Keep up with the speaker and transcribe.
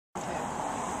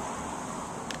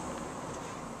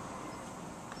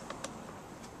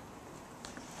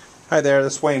Hi there,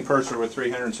 this is Wayne Purser with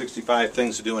 365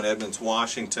 Things to Do in Edmonds,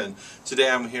 Washington. Today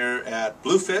I'm here at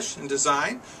Bluefish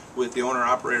Designs with the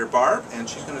owner-operator Barb, and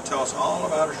she's going to tell us all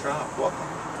about her shop. Welcome.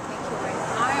 Thank you, Wayne.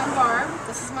 Hi, I'm Barb.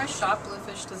 This is my shop,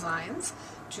 Bluefish Designs,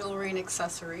 jewelry and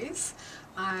accessories.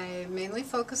 I mainly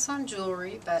focus on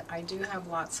jewelry, but I do have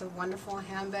lots of wonderful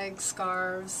handbags,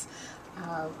 scarves,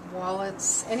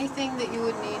 wallets, anything that you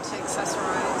would need to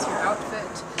accessorize your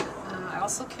outfit. I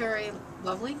also carry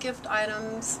lovely gift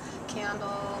items,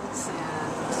 candles,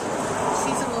 and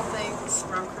seasonal things.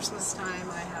 Around Christmas time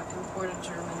I have imported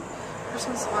German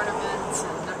Christmas ornaments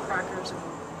and nutcrackers and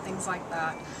things like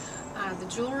that. The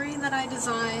jewelry that I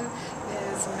design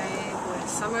is made with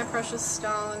semi-precious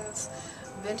stones,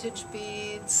 vintage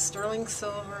beads, sterling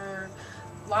silver,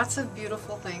 lots of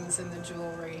beautiful things in the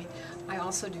jewelry. I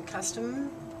also do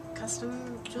custom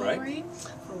jewelry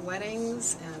for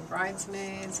weddings and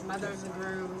bridesmaids, mother of the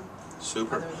groom,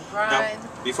 Super. mother of the bride.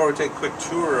 Now, before we take a quick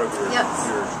tour of your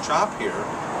shop here,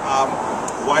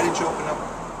 why did you open up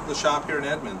the shop here in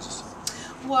Edmonds?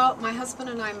 Well, my husband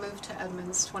and I moved to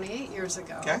Edmonds 28 years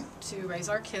ago to raise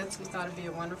our kids. We thought it'd be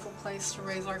a wonderful place to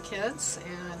raise our kids,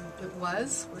 and it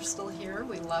was. We're still here.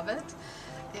 We love it.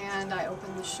 And I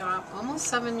opened the shop almost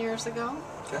 7 years ago.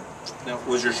 Okay. Now,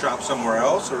 was your shop somewhere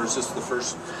else, or is this the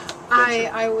first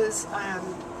venture? I was a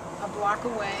block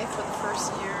away for the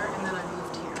first year, and then I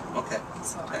moved here. Okay.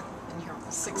 So I've been here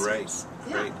almost 6 Great. years.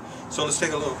 Great. So let's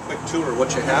take a little quick tour of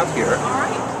what you have here. All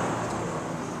right.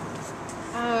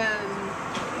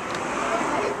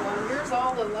 Okay, well, here's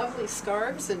all the lovely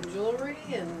scarves and jewelry,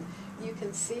 and you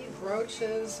can see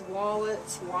brooches,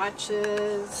 wallets,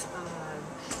 watches,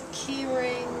 key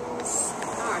rings,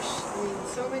 gosh, I mean,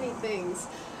 so many things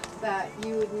that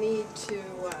you would need to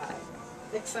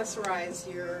accessorize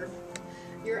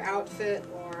your outfit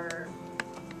or...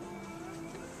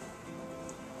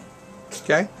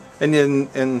 Okay, and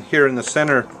then here in the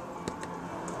center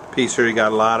piece here you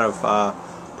got a lot of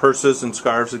purses and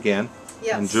scarves again,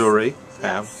 and jewelry.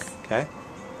 Okay.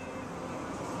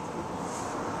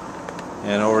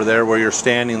 And over there where you're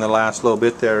standing, the last little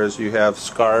bit there is you have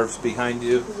scarves behind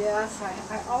you. Yes,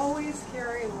 I always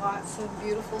carry lots of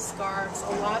beautiful scarves.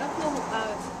 A lot of the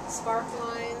scarf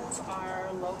lines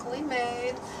are locally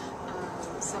made.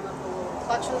 Some of the little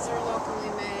clutches are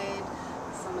locally made.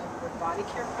 Some of the body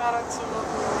care products are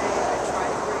locally made. I try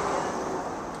to bring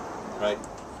in. Right.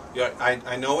 Yeah,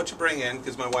 I know what you bring in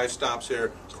because my wife stops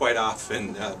here quite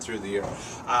often through the year.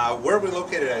 Where are we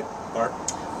located at, Bart?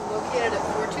 Located at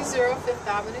 420 Fifth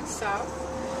Avenue South,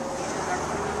 and our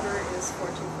phone number is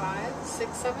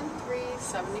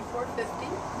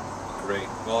 425-673-7450. Great.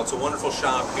 Well, it's a wonderful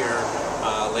shop here.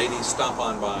 Ladies, stop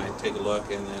on by, take a look,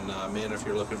 and then men, if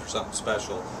you're looking for something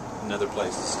special, another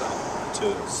place to stop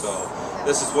too. So,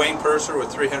 this is Wayne Purser with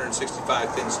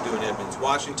 365 Things to Do in Edmonds,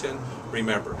 Washington.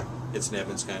 Remember, it's an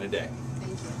Edmonds kind of day.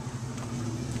 Thank you.